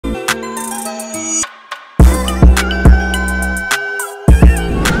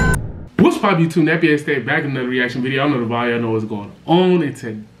What's up, YouTube? NappyheadSted back in another reaction video. I know the vibe, I know what's going on. And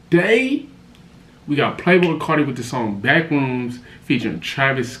today, we got Playboi Carti with the song Backrooms featuring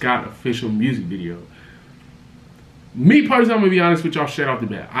Travis Scott official music video. Me personally, I'm gonna be honest with y'all straight off the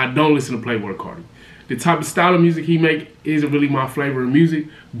bat. I don't listen to Playboi Carti. The type of style of music he make isn't really my flavor of music,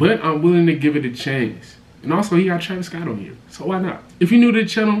 but I'm willing to give it a chance. And also, he got Travis Scott on here, so why not? If you're new to the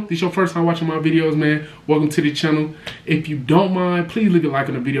channel, this is your first time watching my videos, man, welcome to the channel. If you don't mind, please leave a like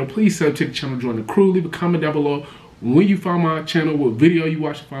on the video. Please sub to the channel, join the crew, leave a comment down below when you find my channel, what video you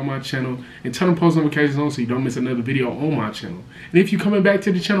watch to find my channel, and turn the post notifications on so you don't miss another video on my channel. And if you're coming back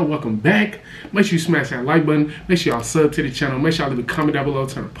to the channel, welcome back. Make sure you smash that like button, make sure y'all sub to the channel, make sure y'all leave a comment down below,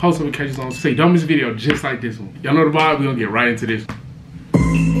 turn the post notifications on so you don't miss a video just like this one. Y'all know the vibe, we're gonna get right into this.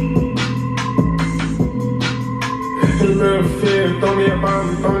 Little feel, throw me a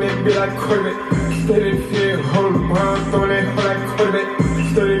bomb, throw that be like quarterback. Steady feel, hold the bomb, throw that hoe like quarterback.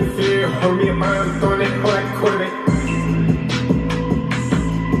 Steady feel, hold me a bomb, throw that hoe like quarterback.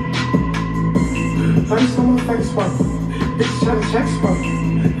 I'm so much fake spot, bitch try to check spot. I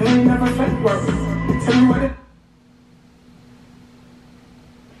ain't never fake work. Tell me what it.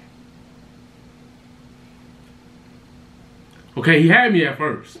 Okay, he had me at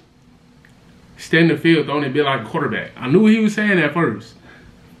first. Stand in the field, throwing it be like a quarterback. I knew what he was saying at first.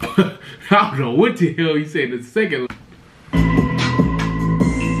 I don't know what the hell he said the second.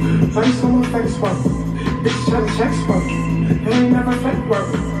 I'm so much fake spot, bitch try to check spot. I ain't never fake work.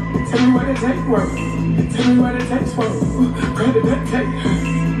 Tell me what it take work. Tell me what it takes work. Credit that take.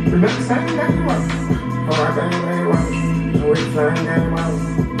 We're not the same game work. Oh, I think they work. No way flying game work.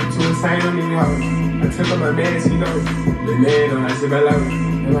 Too insane on me hoes. I took on my meds, he knows. The man don't like to be low.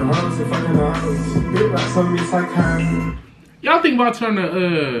 And my hoes are fucking the hoes. Big rocks on me, it's like kind. Y'all think about turning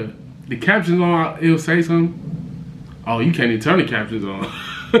the captions on, it'll say something? Oh, you can't even turn the captions on.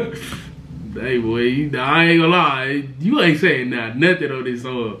 Hey boy, I ain't gonna lie, you ain't saying nothing on this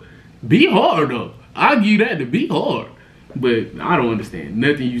song. Be hard though. I'll give you that, to be hard. But I don't understand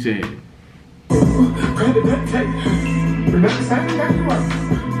nothing you saying. Credit that take. We're not the same game work.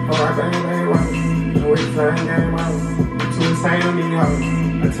 Oh, I think they work. No way flying game work. Too insane on me hoes.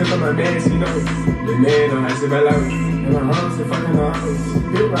 I took on my meds, he knows. The man don't like to be low. And my hoes are fucking the hoes.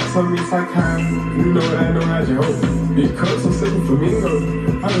 Big rocks on me, it's like kind. You know what I know, I just hope. Big cups, I'm sipping flamingo.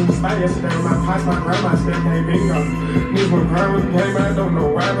 I was in the spot yesterday with my pots, my grandma still came bingo. Niggas went crying when he came out, I don't know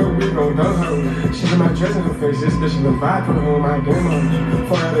why, but we gon' know her. She in my dress in her face, this bitch in the vibe, put her on my game on.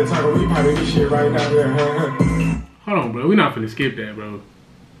 4 out of the time, we probably this shit right now, yeah. Hold on, bro, we not finna skip that, bro.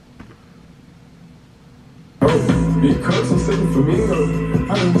 Oh, big cups, I'm sipping flamingo. I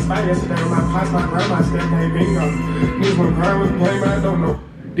was in the spot yesterday with my pots, my grandma still came bingo. Niggas went crying when he came out, I don't know.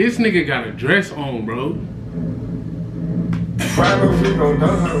 This nigga got a dress on, bro. We gon' know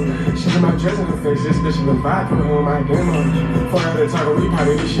her. She in my dress in her face, this bitch in the vibe, put her on my game on. 4 out of the time, we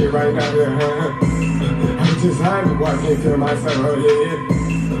probably this shit right now, yeah. I was designed to walk in, feel myself, oh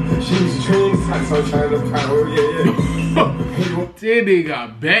yeah. She's dreams, I'm so trying to power, oh yeah. That nigga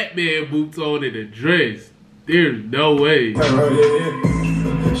got Batman boots on in a dress. There's no way. Oh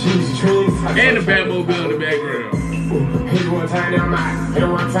yeah. She's dreams, and the Batmobile in the background. Hit one time in my hit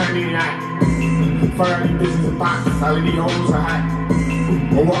one time in the eye. For all these bitches and box, all of these hoes are hot.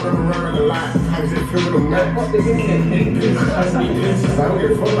 I'm walking around a lot, I just feel with them nuts. I don't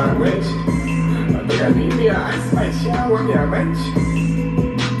give a fuck about rich. I think I need me an ice spice, yeah, I want me a wrench.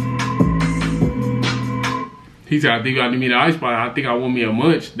 He said, I think I need me the ice spice, I think I want me a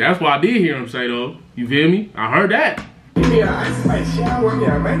munch. That's what I did hear him say though. You feel me? I heard that. Need me an ice spice, yeah, I want me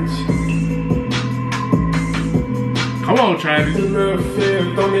a wrench. Come on, Travis. Little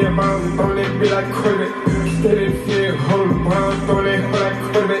feel, throw me a bomb, throw that be like quarterback. Steady feel, hold the bomb, throw that hoe like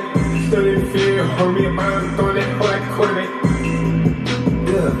quarterback. Steady feel, hold me a bomb, throw that hoe like quarterback.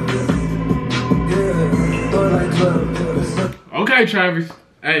 Yeah, throw it like 12. Okay, Travis.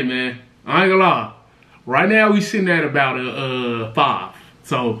 Hey, man, I ain't gonna lie. Right now, we sitting at about 5.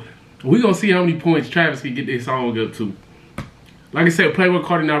 So, we gonna see how many points Travis can get this song up to. Like I said, Playboi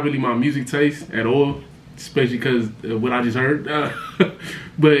Carti not really my music taste at all. Especially because what I just heard.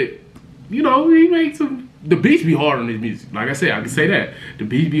 But, you know, he made some... The beats be hard on his music. Like I said, I can say that. The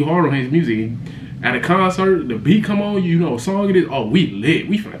beats be hard on his music. At a concert, the beat come on, you know what song it is. Oh, we lit.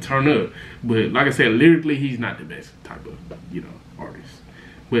 We finna turn up. But like I said, lyrically, he's not the best type of, you know, artist.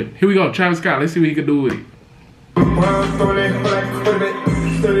 But here we go. Travis Scott. Let's see what he can do with it.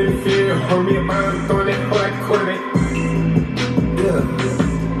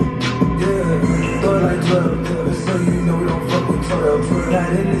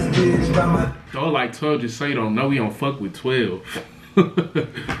 Throw like 12 just so you don't know we don't fuck with 12.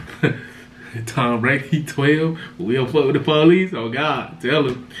 Tom Brady 12. We don't fuck with the police. Oh God, tell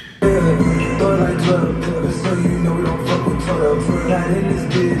him. Throw like 12, so you know we don't fuck with 12. Not in this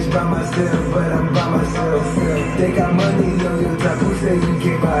bitch by myself, but I'm by myself. They got money on your top, who say you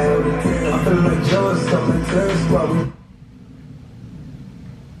can't buy help? I'm feeling like Joe, something to squad.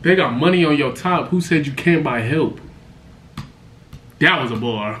 They got money on your top, who said you can't buy help? That was a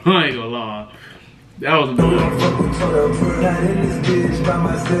bar. I ain't gonna lie. That was a bar. Not in this bitch by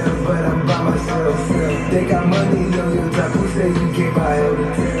myself, but I'm by myself. They got money on your top, who say you can't buy help?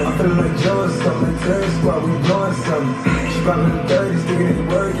 I'm feeling like Joe, something to squad, we blowing something. She probably in the 30s, thinking they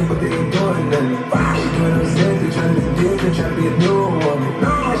working, but they ain't doing nothing. She doing no sense, they trying to be different, trying to be a new woman.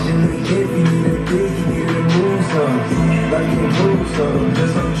 That shit look iffy, you need a dick, you need to move something. Like you improve something,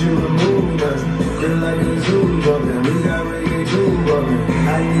 just don't you remove nothing. Feel like a zoo jumping, we got reggae too bumping.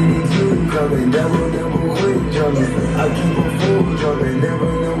 I need you coming, never quit jumping. I keep a fool jumping, never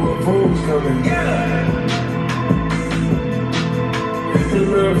know what fool's coming. The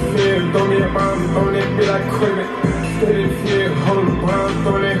little fear, throw me a bomb, throw that bit like quibbit. Steady fear, hold the bomb,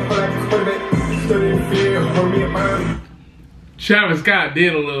 throw that hoe like quibbit. Steady fear, hold me a bomb. Travis Scott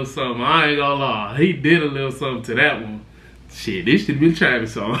did a little something. I ain't gonna lie. He did a little something to that one. Shit, this should be a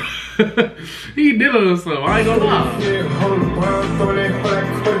Travis song. He did a little something. I ain't gonna lie. Fear, hold the bomb, throw that hoe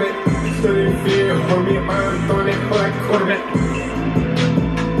like quibbit. Steady fear, hold me a bomb, throw that hoe like quibbit.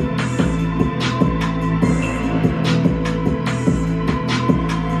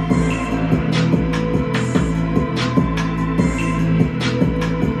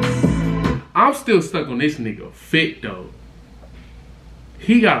 I'm still stuck on this nigga fit though.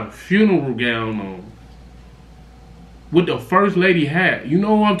 He got a funeral gown on with the first lady hat. You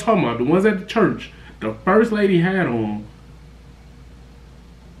know what I'm talking about? The ones at the church. The first lady hat on.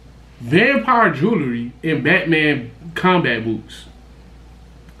 Vampire jewelry and Batman combat boots.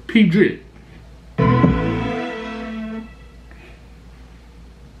 Peep drip.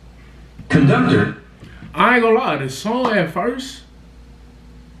 Conductor. I ain't gonna lie. The song at first,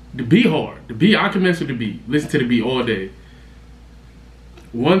 the beat hard. The beat, I can mess with the beat. Listen to the beat all day.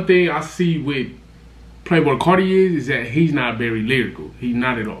 One thing I see with Playboi Carti is that he's not very lyrical. He's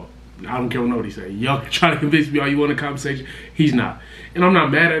not at all. I don't care what he say. Y'all try to convince me all you want in a conversation. He's not. And I'm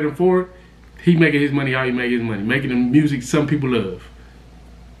not mad at him for it. He making his money how he make his money. Making the music some people love.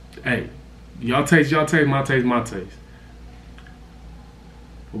 Hey, y'all taste, my taste, my taste.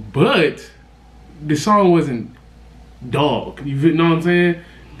 But the song wasn't dog. You know what I'm saying?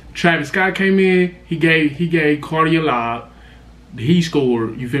 Travis Scott came in, he gave Carti a lob. He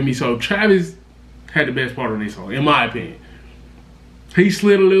scored, you feel me? So Travis had the best part of this song, in my opinion. He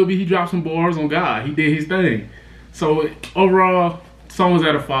slid a little bit, he dropped some bars on God. He did his thing. So overall, song was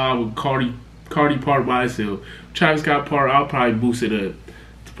at a 5 with Carti part by itself. Travis Scott part, I'll probably boost it up.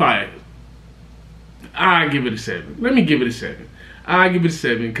 It's probably, I'll give it a 7. Let me give it a 7. I'll give it a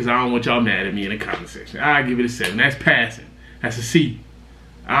 7 because I don't want y'all mad at me in the comment section. I'll give it a 7. That's passing. That's a C.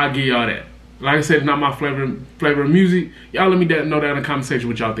 I'll give y'all that. Like I said, it's not my flavor of music. Y'all let me know that in the comment section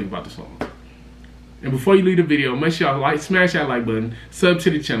what y'all think about the song. And before you leave the video, make sure y'all smash that like button, sub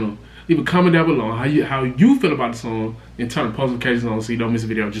to the channel, leave a comment down below how you feel about the song, and turn the post notifications on so you don't miss a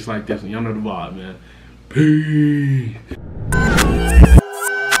video just like this one. Y'all know the vibe, man. Peace.